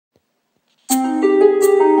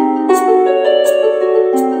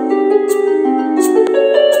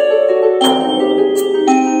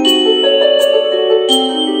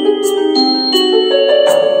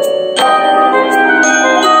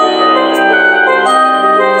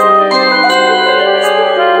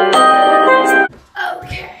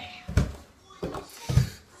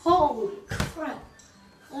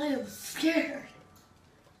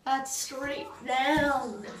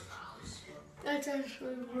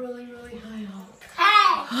really high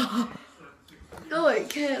up. No, I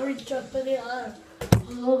can't reach up any higher.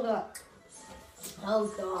 Hold up. Oh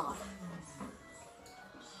God.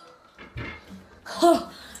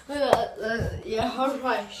 Yeah,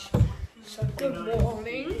 alright. So good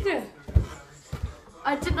morning.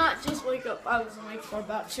 I did not just wake up. I was awake for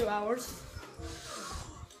about 2 hours.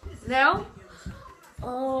 Now,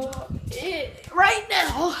 right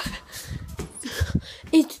now,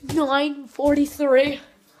 it's 9:43.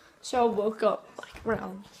 So I woke up like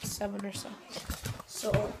around 7 or so.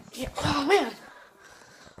 So, yeah. Oh man.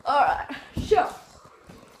 Alright, so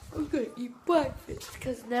I'm gonna eat breakfast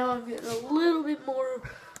because now I'm getting a little bit more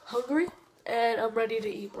hungry and I'm ready to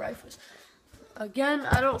eat breakfast. Again,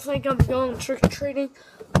 I don't think I'm going trick-or-treating,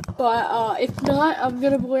 but if not, I'm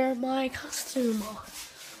gonna wear my costume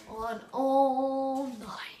on all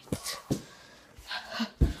night.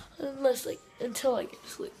 Until I get to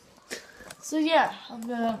sleep. So yeah, I'm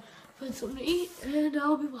gonna find something to eat and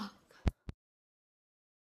I'll be back.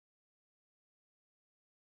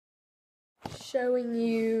 Showing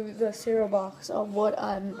you the cereal box of what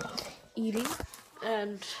I'm eating,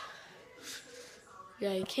 and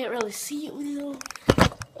yeah, you can't really see it when you look,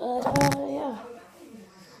 but yeah.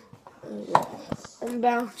 I'm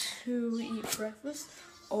about to eat breakfast.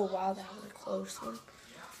 Oh wow, that was a close one.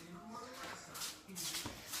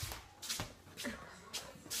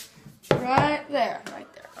 Right there.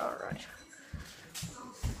 Alright.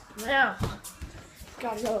 Now,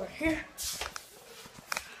 gotta go over here.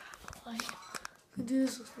 I can do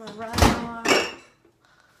this with my right arm.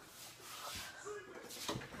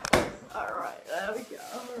 Alright, there we go.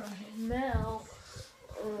 Alright, now,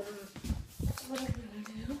 what am I gonna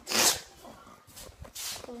do?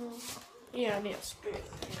 Yeah, I need a spoon.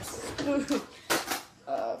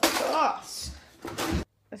 Boss.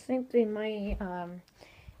 I think they might,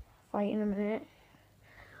 fight in a minute.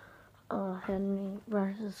 Henry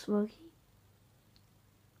versus Smokey.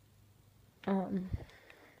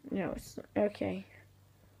 No, it's okay.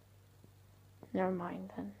 Never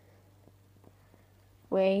mind then.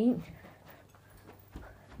 Wait.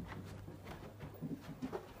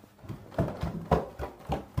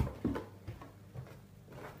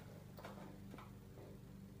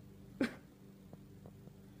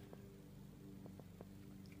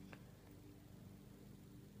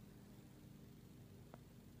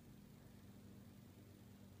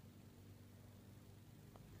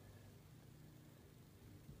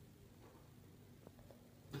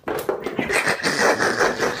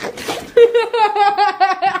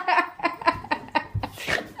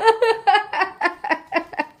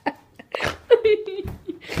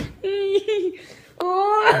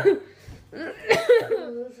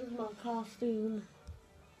 This is my costume.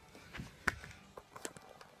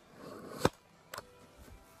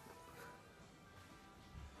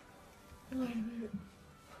 Wait a minute.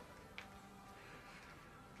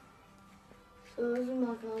 So this is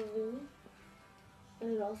my costume. And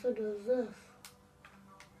it also does this.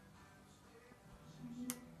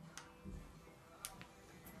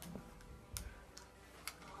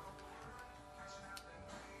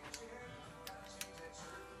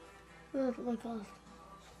 That's my costume.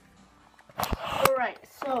 Alright,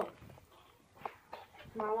 so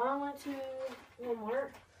my mom went to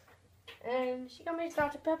Walmart and she got me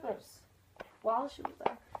Dr. Peppers. While she was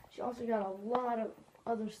there, she also got a lot of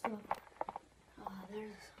other stuff.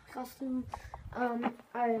 There's a costume. I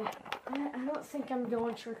don't think I'm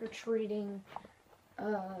going trick-or-treating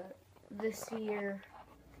this year.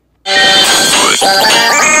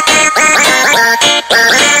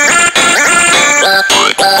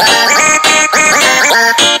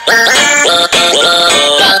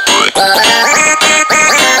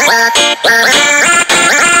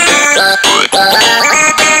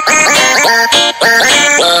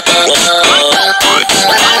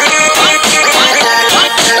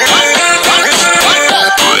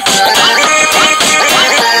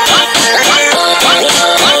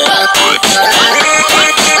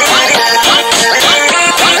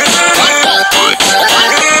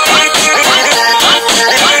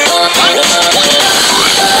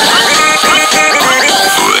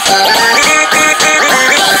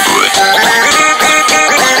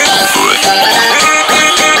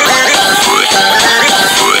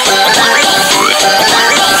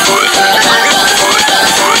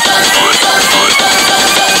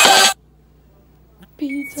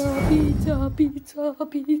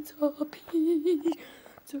 Pizza.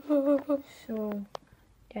 So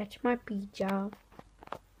that's my pizza.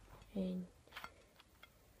 And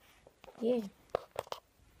yeah.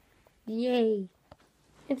 Yay.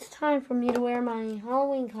 It's time for me to wear my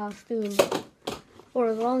Halloween costume for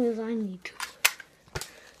as long as I need to.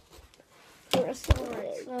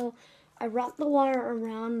 So I wrap the wire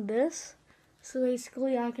around this, so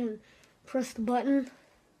basically I can press the button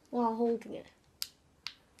while holding it.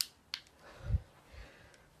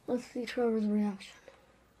 Let's see Trevor's reaction.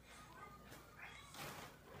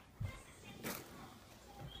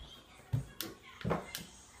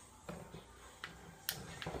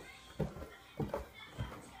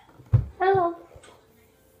 Hello.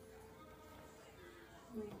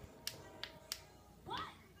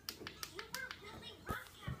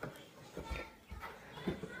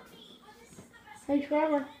 Hey,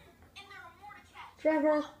 Trevor.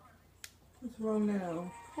 Trevor. What's wrong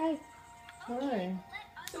now? Hey. Hi.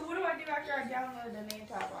 So what do I do after I download an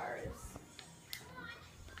antivirus?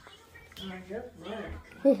 I guess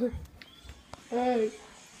right. Hey,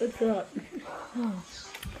 what's up? Oh.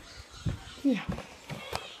 Yeah.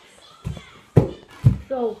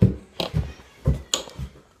 So.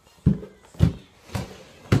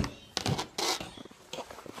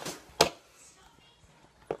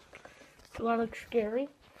 Do I look scary?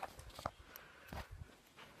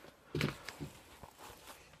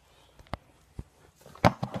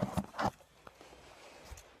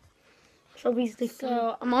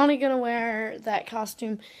 So I'm only gonna wear that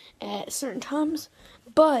costume at certain times,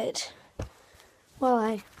 but while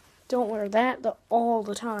I don't wear that all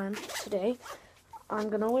the time today, I'm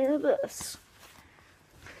gonna wear this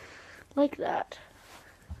like that.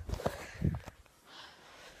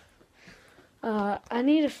 I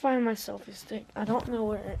need to find my selfie stick. I don't know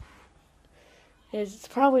where it is. It's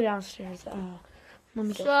probably downstairs. Let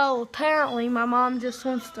me go. So apparently my mom just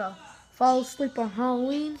wants to fall asleep on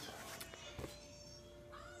Halloween.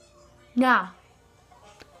 Now,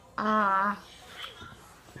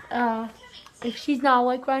 if she's not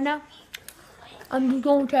awake right now, I'm just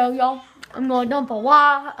gonna tell y'all, I'm gonna dump a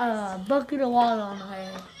bucket of water on her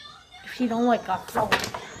head. If she don't wake up, so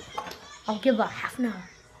I'll give her half an hour.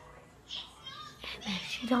 And if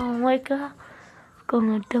she don't wake up, I'm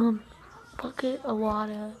gonna dump a bucket of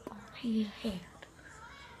water on her head.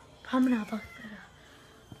 How many buckets?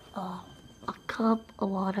 A cup of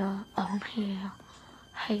water on her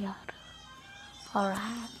head.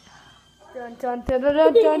 Alright. Dun dun dun dun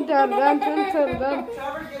dun dun dun dun dun dun.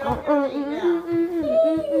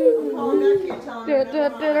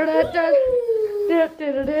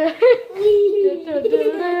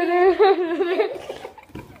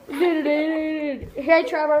 Hey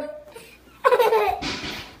Trevor.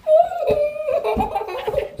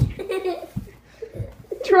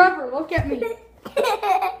 Trevor, look at me.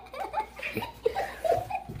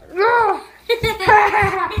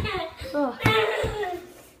 Oh.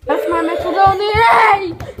 That's my macaroni.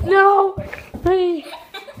 Hey! No! Hey!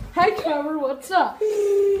 Hey, Trevor, what's up?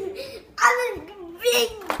 I'm a big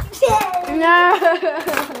kid. No!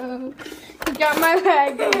 You got my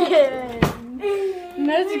bag again.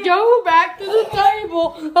 Let's go back to the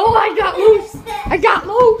table. Oh, I got loose! I got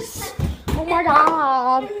loose! Oh my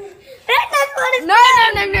god! No!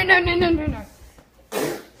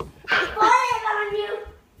 On you.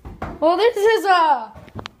 Well, this is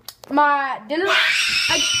my dinner.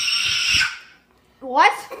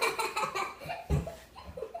 What?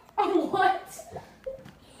 What?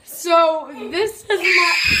 So this is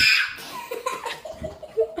my.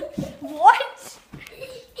 What?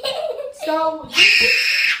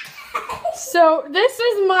 So this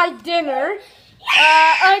is my dinner.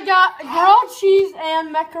 I got grilled cheese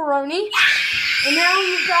and macaroni, and now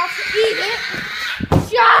you've got to eat it.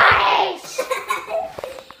 Shush!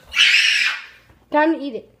 Time to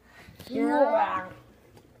eat it. Yeah.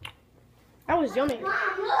 That was yummy.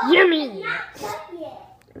 Yummy.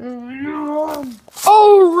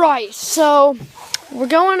 Alright, so we're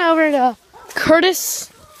going over to Curtis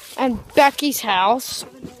and Becky's house.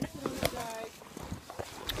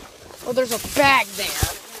 Oh, there's a bag there.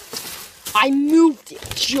 I moved it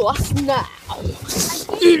just now.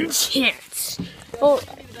 Intense.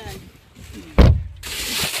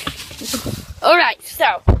 Alright,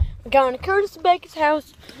 so we're going to Curtis and Becky's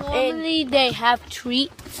house. Normally they have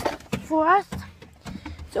treats for us.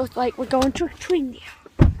 So it's like we're going trick-or-treating here.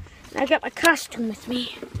 And I got my costume with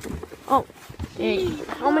me. Oh, and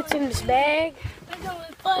helmet's in this bag.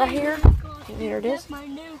 Right here. There it is.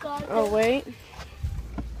 Oh, wait.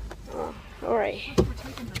 Oh, alright.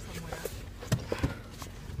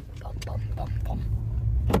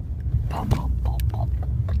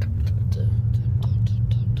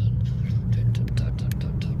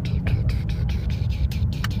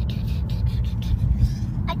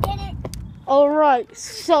 Alright,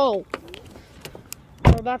 so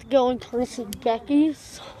we're about to go in Curtis and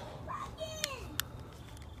Becky's.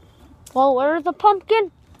 Well, where's the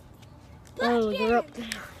pumpkin? Oh, they're up there.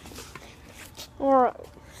 Alright,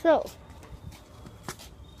 so.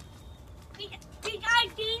 We gotta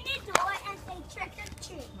get in the door and say trick or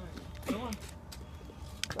treat. Go on.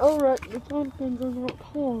 Alright, the pumpkins are not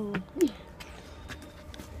cold. Okay,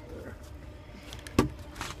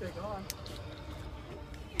 go on.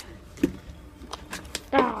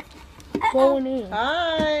 Ah, going in.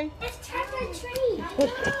 Hi. It's trick or treat.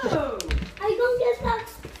 Are you gonna get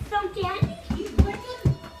some candy?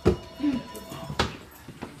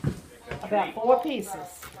 About 4 pieces.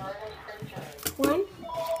 1,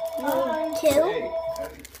 2,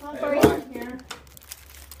 3,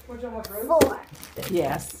 4.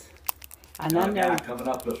 Yes. And I Got a guy know, coming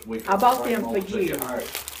up this week. I bought them Won't for see you. hurt.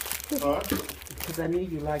 because I knew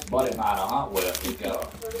you liked Buddy of mine, a hot well, he got a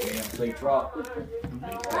GMC truck. He's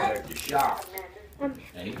at the shop. And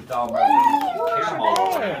he was talking about these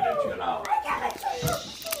camo bandits, you know.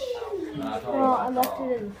 And I told him, Well, I left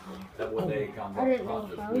it in. that when they come I didn't know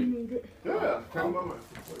up if I this would week. need it. Yeah, come on.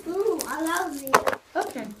 Ooh, I love these.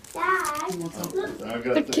 Okay. Dad, I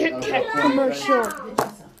got The Kit Kat commercial.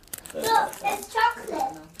 look, it's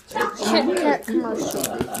chocolate. Kit Kat commercial.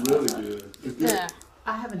 It's really good. Yeah. I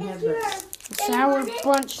haven't had Here. the Sour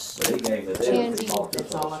bunch. But he gave the Candy. devil to the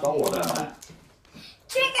store down there,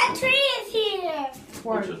 Trick or treat is here.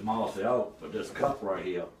 which is Mossy Oak, but this cup right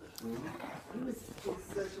here.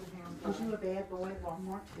 Was you a bad boy at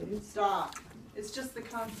Walmart too? Stop. It's just the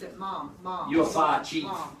concept, Mom. You a fire chief.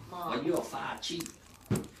 Mom. Are you a fire chief?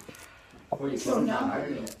 Where you What's your from? number?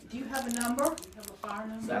 Do you have a number? You have a fire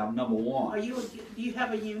number? Sound number Are one. you, do you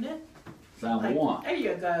have a unit? Sound Like, one. There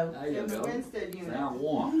you go. There you It's a go. Winstead unit. Sound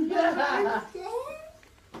one.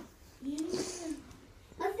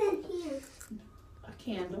 What's in here? A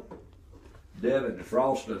candle. Devin, the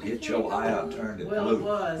frosting hit your eye and turned it Well, it blue.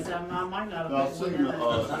 was. I might not have. I've been seen one the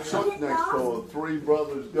of those. truck next door, Three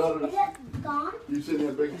Brothers Gutters. Is it gone? You seen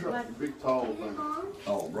that big truck, big tall Is it thing? gone?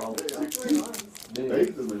 Oh, bro. Eight Dude.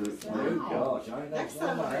 of them in it, man. Gosh, I ain't Next never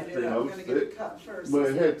time seen when I that do thing. it, I'm was gonna get it thick. cut first. But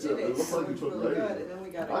it had It to- it looked like it took really layers. good, and then we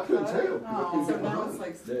got it I couldn't cut. tell, 'cause I couldn't So get now behind it's it.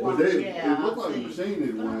 like. Yeah. But then, Yeah, it looked like a see. machine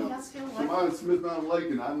had But I went mean, I out. still like Somebody in Smith Mountain Lake,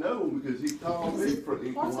 and I know him because he called me for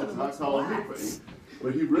ink Plus once, it and I looks called him black. for ink.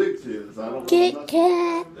 But he rigs his, I don't know Kit nothing.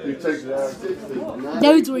 Kat. He takes it out of 60.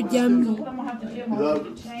 Those were yummy. What I'm gonna have to do, I'm Cause I gonna was have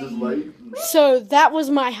to just change. late. So that was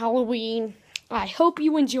my Halloween. I hope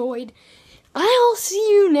you enjoyed. I'll see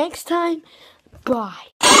you next time. Bye.